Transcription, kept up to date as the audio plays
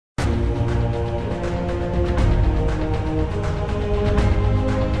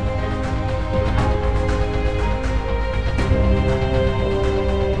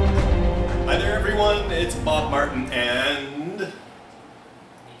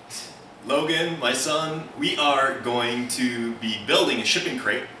Logan, my son, we are going to be building a shipping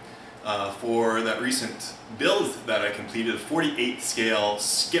crate for that recent build that I completed, a 48 scale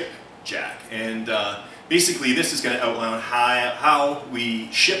skipjack. And basically this is going to outline how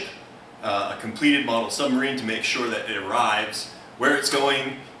we ship a completed model submarine to make sure that it arrives where it's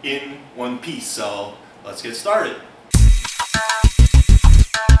going in one piece. So let's get started.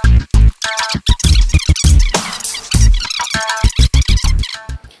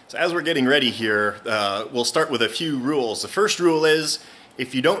 So as we're getting ready here, we'll start with a few rules. The first rule is,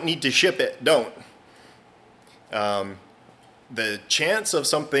 if you don't need to ship it, don't. The chance of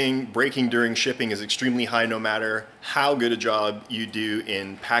something breaking during shipping is extremely high no matter how good a job you do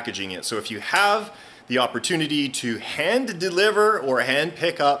in packaging it. So if you have the opportunity to hand deliver or hand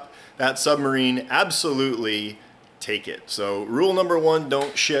pick up that submarine, absolutely take it. So rule number one,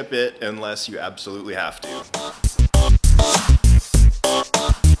 don't ship it unless you absolutely have to.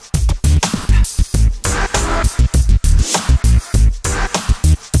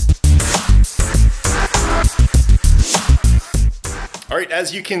 All right,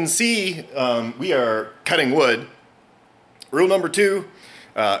 as you can see, we are cutting wood. Rule number two,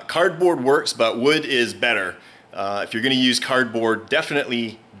 cardboard works, but wood is better. If you're gonna use cardboard,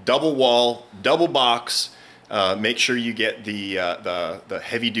 definitely double wall, double box. Make sure you get the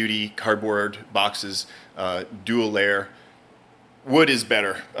heavy duty cardboard boxes, dual layer. Wood is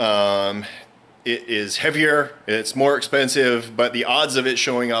better. It is heavier, it's more expensive, but the odds of it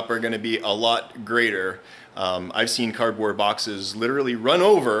showing up are gonna be a lot greater. I've seen cardboard boxes literally run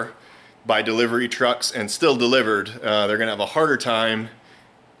over by delivery trucks and still delivered. They're gonna have a harder time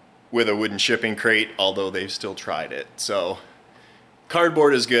with a wooden shipping crate, although they've still tried it. So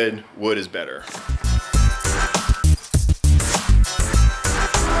cardboard is good, wood is better.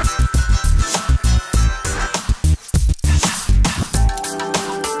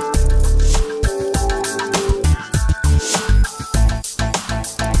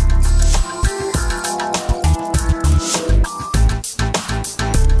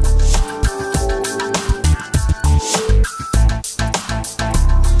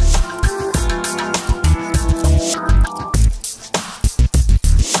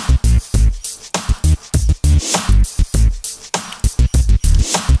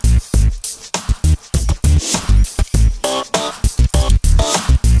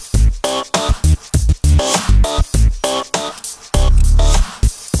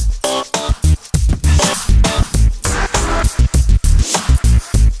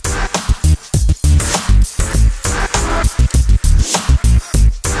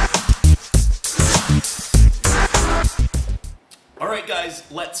 Alright guys,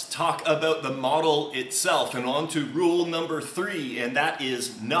 let's talk about the model itself and on to rule number three, and that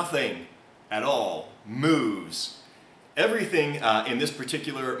is nothing at all moves. Everything in this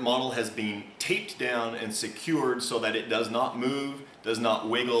particular model has been taped down and secured so that it does not move, does not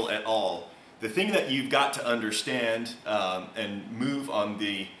wiggle at all. The thing that you've got to understand and move on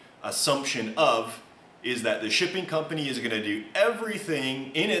the assumption of is that the shipping company is going to do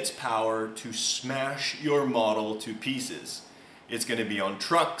everything in its power to smash your model to pieces. It's going to be on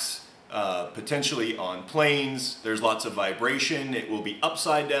trucks, potentially on planes. There's lots of vibration. It will be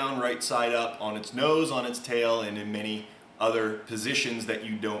upside down, right side up, on its nose, on its tail, and in many other positions that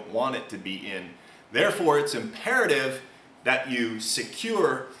you don't want it to be in. Therefore, it's imperative that you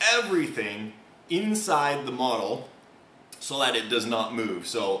secure everything inside the model so that it does not move.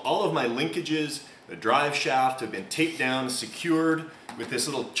 So all of my linkages, the drive shaft have been taped down, secured with this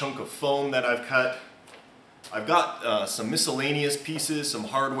little chunk of foam that I've cut. I've got some miscellaneous pieces, some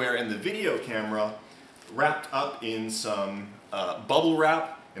hardware, and the video camera wrapped up in some bubble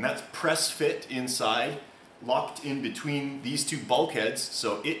wrap, and that's press fit inside, locked in between these two bulkheads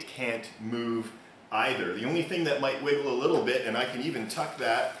so it can't move either. The only thing that might wiggle a little bit, and I can even tuck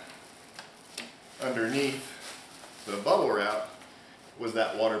that underneath the bubble wrap, was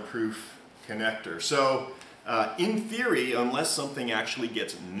that waterproof connector. So in theory, unless something actually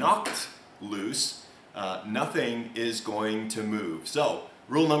gets knocked loose, nothing is going to move. So,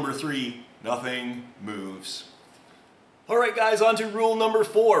 rule number three, nothing moves. Alright guys, on to rule number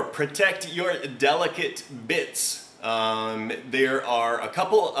four, protect your delicate bits. There are a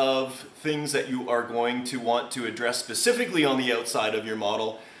couple of things that you are going to want to address specifically on the outside of your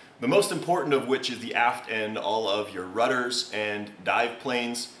model. The most important of which is the aft end, all of your rudders and dive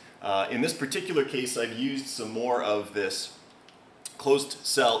planes. In this particular case, I've used some more of this closed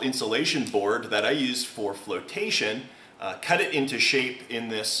cell insulation board that I used for flotation, cut it into shape in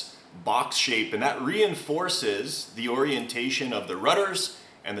this box shape, and that reinforces the orientation of the rudders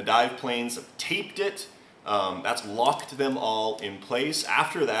and the dive planes. I've taped it That's locked them all in place.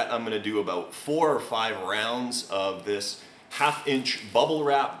 After that, I'm going to do about 4 or 5 rounds of this 1/2 inch bubble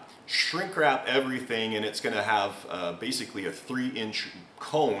wrap, shrink wrap everything, and it's going to have basically a 3-inch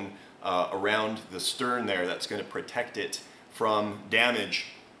cone around the stern there that's going to protect it from damage.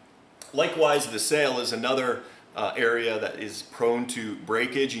 Likewise, the sail is another area that is prone to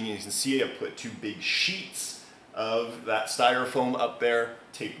breakage, and you can see I put 2 big sheets of that styrofoam up there.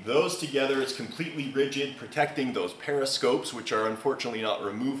 Tape those together. It's completely rigid, protecting those periscopes, which are unfortunately not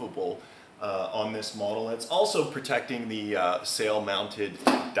removable on this model. And it's also protecting the sail-mounted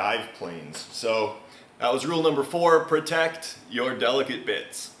dive planes. So that was rule number 4, protect your delicate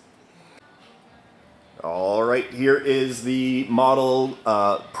bits. All right, here is the model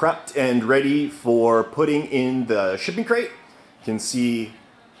prepped and ready for putting in the shipping crate. You can see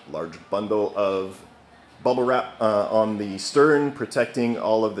a large bundle of bubble wrap on the stern, protecting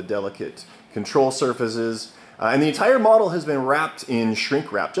all of the delicate control surfaces. And the entire model has been wrapped in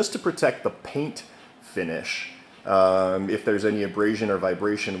shrink wrap just to protect the paint finish. If there's any abrasion or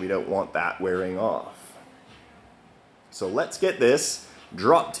vibration, we don't want that wearing off. So let's get this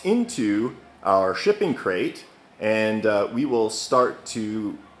dropped into our shipping crate, and we will start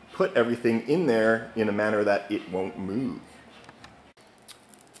to put everything in there in a manner that it won't move.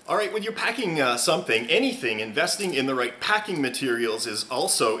 All right, when you're packing something, anything, investing in the right packing materials is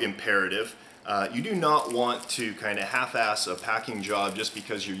also imperative. You do not want to kind of half-ass a packing job just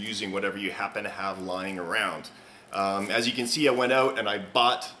because you're using whatever you happen to have lying around. As you can see, I went out and I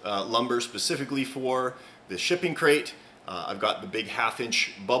bought lumber specifically for the shipping crate. I've got the big 1/2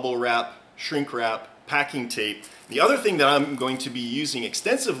 inch bubble wrap, shrink wrap, packing tape. The other thing that I'm going to be using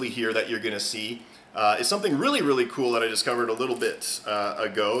extensively here that you're going to see is something really cool that I discovered a little bit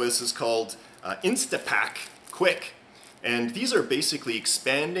ago. This is called Instapack Quick, and these are basically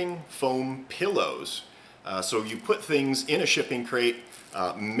expanding foam pillows. So you put things in a shipping crate,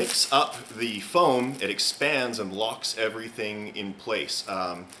 mix up the foam, it expands and locks everything in place.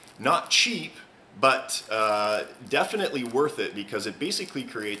 Not cheap, but definitely worth it, because it basically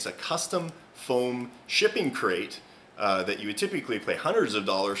creates a custom foam shipping crate that you would typically pay hundreds of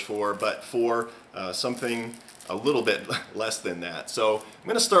dollars for, but for something a little bit less than that. So I'm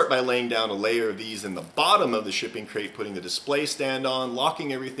going to start by laying down a layer of these in the bottom of the shipping crate, putting the display stand on,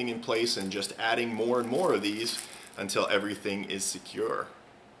 locking everything in place, and just adding more and more of these until everything is secure.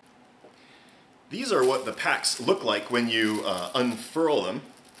 These are what the packs look like when you unfurl them.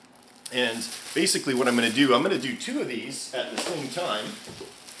 And basically what I'm going to do, I'm going to do 2 of these at the same time.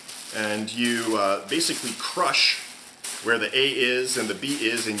 And you basically crush where the A is and the B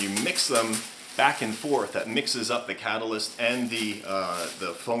is, and you mix them back and forth. That mixes up the catalyst and the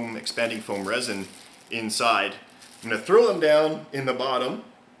foam, expanding foam resin inside. I'm going to throw them down in the bottom,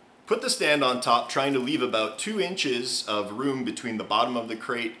 put the stand on top, trying to leave about 2 inches of room between the bottom of the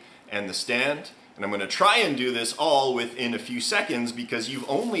crate and the stand. And I'm going to try and do this all within a few seconds, because you've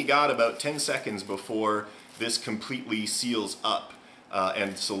only got about 10 seconds before this completely seals up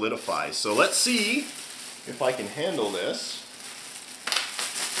and solidifies. So let's see if I can handle this.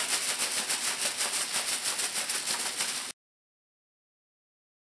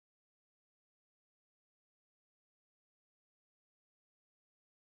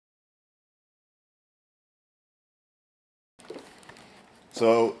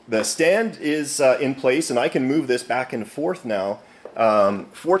 So the stand is in place, and I can move this back and forth now.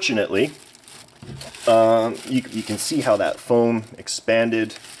 Fortunately, you can see how that foam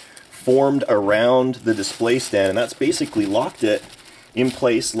expanded, formed around the display stand, and that's basically locked it in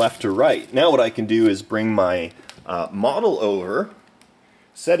place left to right. Now what I can do is bring my model over,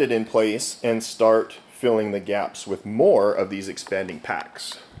 set it in place, and start filling the gaps with more of these expanding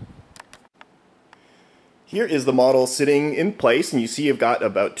packs. Here is the model sitting in place, and you see I've got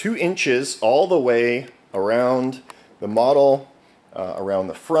about 2 inches all the way around the model, around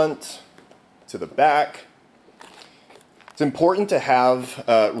the front to the back. It's important to have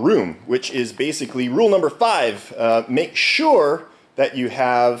room, which is basically rule number 5. Make sure that you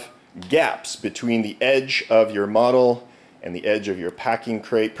have gaps between the edge of your model and the edge of your packing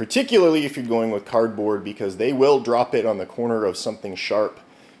crate, particularly if you're going with cardboard, because they will drop it on the corner of something sharp.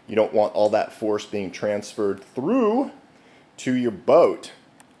 You don't want all that force being transferred through to your boat.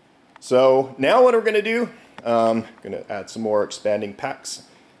 So now what we're going to do, I'm going to add some more expanding packs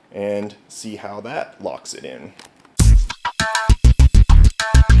and see how that locks it in.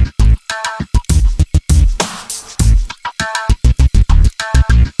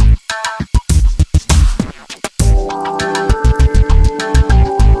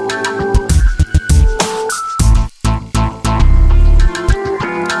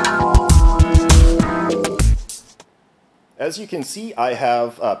 can see, I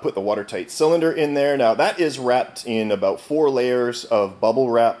have put the watertight cylinder in there. Now that is wrapped in about 4 layers of bubble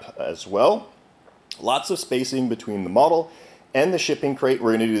wrap as well. Lots of spacing between the model and the shipping crate.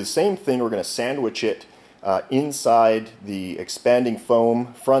 We're going to do the same thing. We're going to sandwich it inside the expanding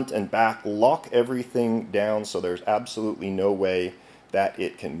foam, front and back, lock everything down so there's absolutely no way that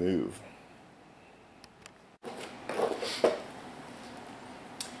it can move.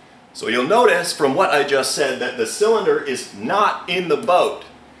 So you'll notice from what I just said that the cylinder is not in the boat.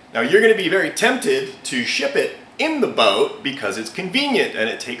 Now you're going to be very tempted to ship it in the boat because it's convenient and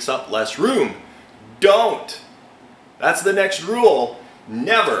it takes up less room. Don't! That's the next rule.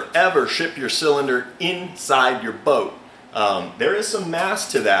 Never ever ship your cylinder inside your boat. There is some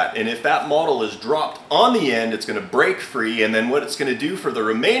mass to that, and if that model is dropped on the end, it's going to break free, and then what it's going to do for the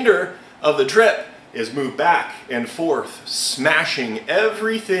remainder of the trip is move back and forth, smashing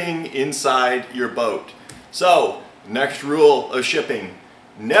everything inside your boat. So, next rule of shipping,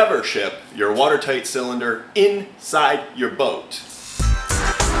 never ship your watertight cylinder inside your boat.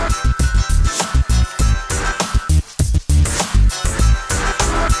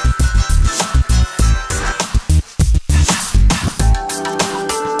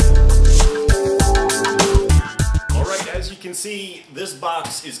 See, this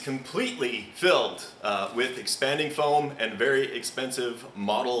box is completely filled with expanding foam and very expensive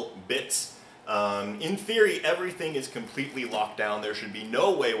model bits. In theory, everything is completely locked down. There should be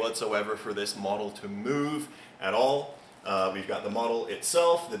no way whatsoever for this model to move at all. We've got the model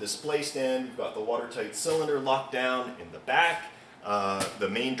itself, the display stand, we've got the watertight cylinder locked down in the back. The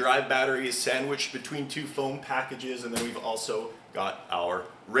main drive battery is sandwiched between 2 foam packages, and then we've also got our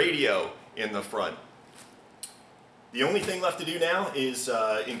radio in the front. The only thing left to do now is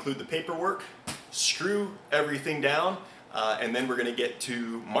include the paperwork, screw everything down, and then we're going to get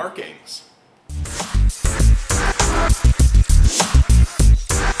to markings.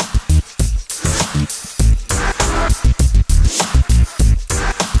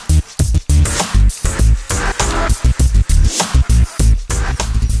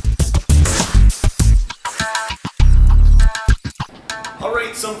 All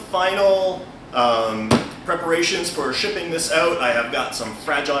right, some final preparations for shipping this out. I have got some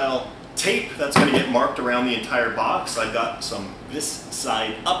fragile tape that's going to get marked around the entire box. I've got some this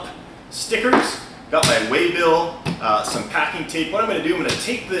side up stickers, got my waybill, some packing tape. What I'm going to do, I'm going to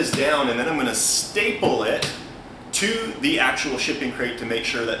tape this down and then I'm going to staple it to the actual shipping crate to make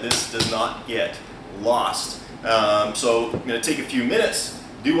sure that this does not get lost. So I'm going to take a few minutes,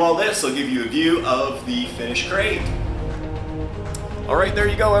 do all this. I'll give you a view of the finished crate. Alright, there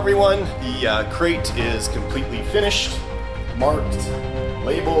you go everyone. The crate is completely finished, marked,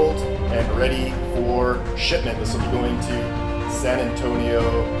 labeled, and ready for shipment. This will be going to San Antonio,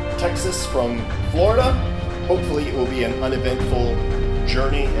 Texas from Florida. Hopefully it will be an uneventful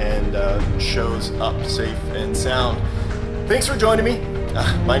journey and shows up safe and sound. Thanks for joining me.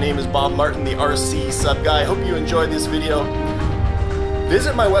 My name is Bob Martin, the RCSubGuy. Hope you enjoyed this video.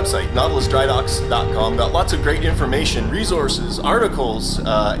 Visit my website, nautilusdrydocks.com. Got lots of great information, resources, articles,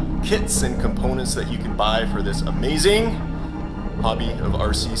 kits, and components that you can buy for this amazing hobby of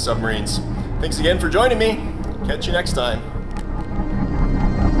RC submarines. Thanks again for joining me. Catch you next time.